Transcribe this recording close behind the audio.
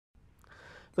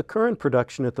The current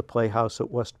production at the Playhouse at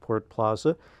Westport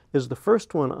Plaza is the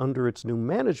first one under its new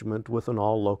management with an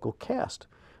all-local cast.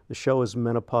 The show is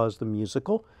Menopause the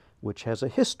Musical, which has a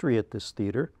history at this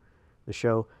theater. The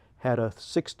show had a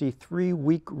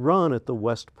 63-week run at the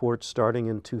Westport starting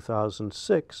in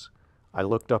 2006. I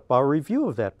looked up our review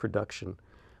of that production.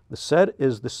 The set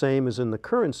is the same as in the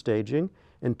current staging,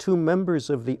 and 2 members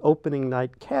of the opening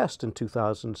night cast in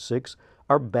 2006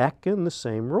 are back in the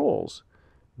same roles.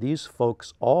 These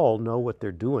folks all know what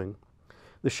they're doing.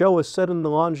 The show is set in the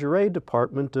lingerie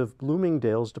department of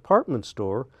Bloomingdale's department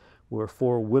store, where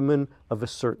 4 women of a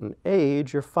certain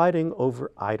age are fighting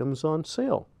over items on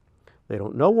sale. They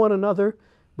don't know one another,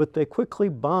 but they quickly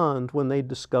bond when they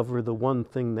discover the one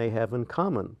thing they have in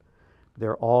common.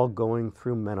 They're all going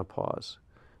through menopause.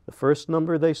 The first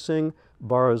number they sing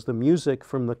borrows the music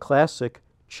from the classic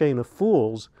Chain of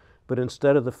Fools, but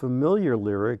instead of the familiar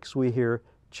lyrics, we hear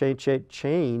change,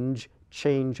 change,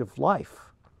 change of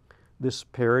life. This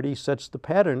parody sets the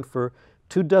pattern for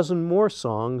 24 more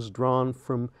songs drawn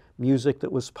from music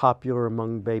that was popular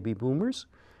among baby boomers.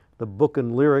 The book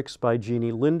and lyrics by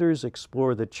Jeannie Linders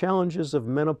explore the challenges of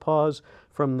menopause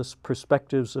from the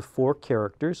perspectives of 4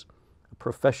 characters: a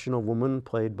professional woman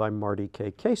played by Marty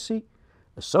K. Casey,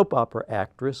 a soap opera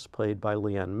actress played by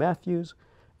Leanne Matthews,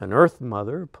 an Earth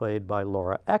mother played by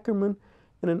Laura Ackerman,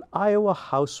 and an Iowa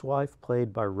housewife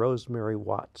played by Rosemary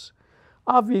Watts.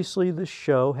 Obviously, this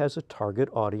show has a target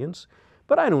audience,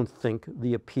 but I don't think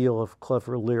the appeal of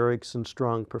clever lyrics and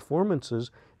strong performances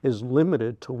is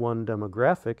limited to one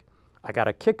demographic. I got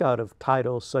a kick out of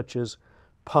titles such as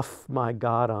Puff My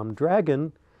God I'm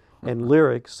Dragon, and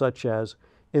lyrics such as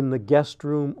In the guest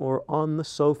room or on the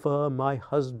sofa, my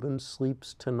husband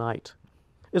sleeps tonight.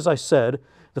 As I said,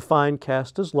 the fine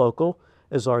cast is local,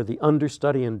 as are the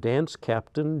understudy and dance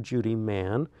captain, Judy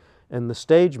Mann, and the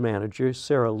stage managers,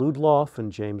 Sarah Ludloff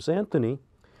and James Anthony.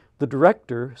 The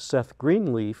director, Seth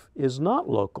Greenleaf, is not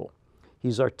local.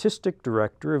 He's artistic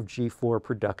director of G4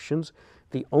 Productions,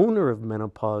 the owner of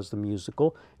Menopause the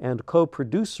Musical, and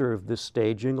co-producer of this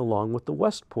staging along with the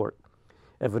Westport.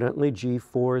 Evidently,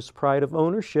 G4's pride of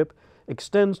ownership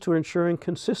extends to ensuring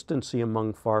consistency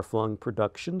among far-flung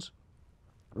productions.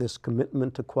 This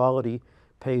commitment to quality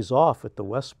pays off at the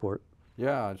Westport.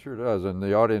 Yeah, it sure does, and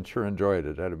the audience sure enjoyed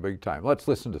it. Had a big time. Let's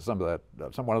listen to some of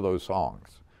that, one of those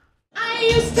songs. I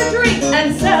used to drink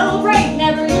and celebrate,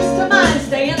 never used to mind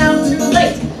staying out too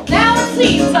late. Now it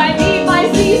seems I need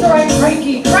my Z's or I'm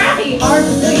cranky, crabby, hard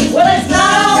to please. Well, it's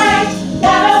not alright,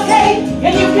 not okay,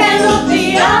 and you can look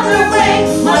the other way.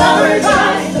 My lover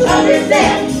tries to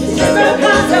understand, it's just a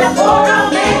concept for a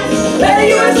man. Whether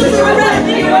you're a sister or a friend,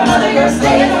 you're a mother, you're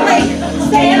staying awake,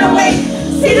 staying awake.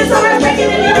 See the summer breaking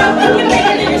in your room,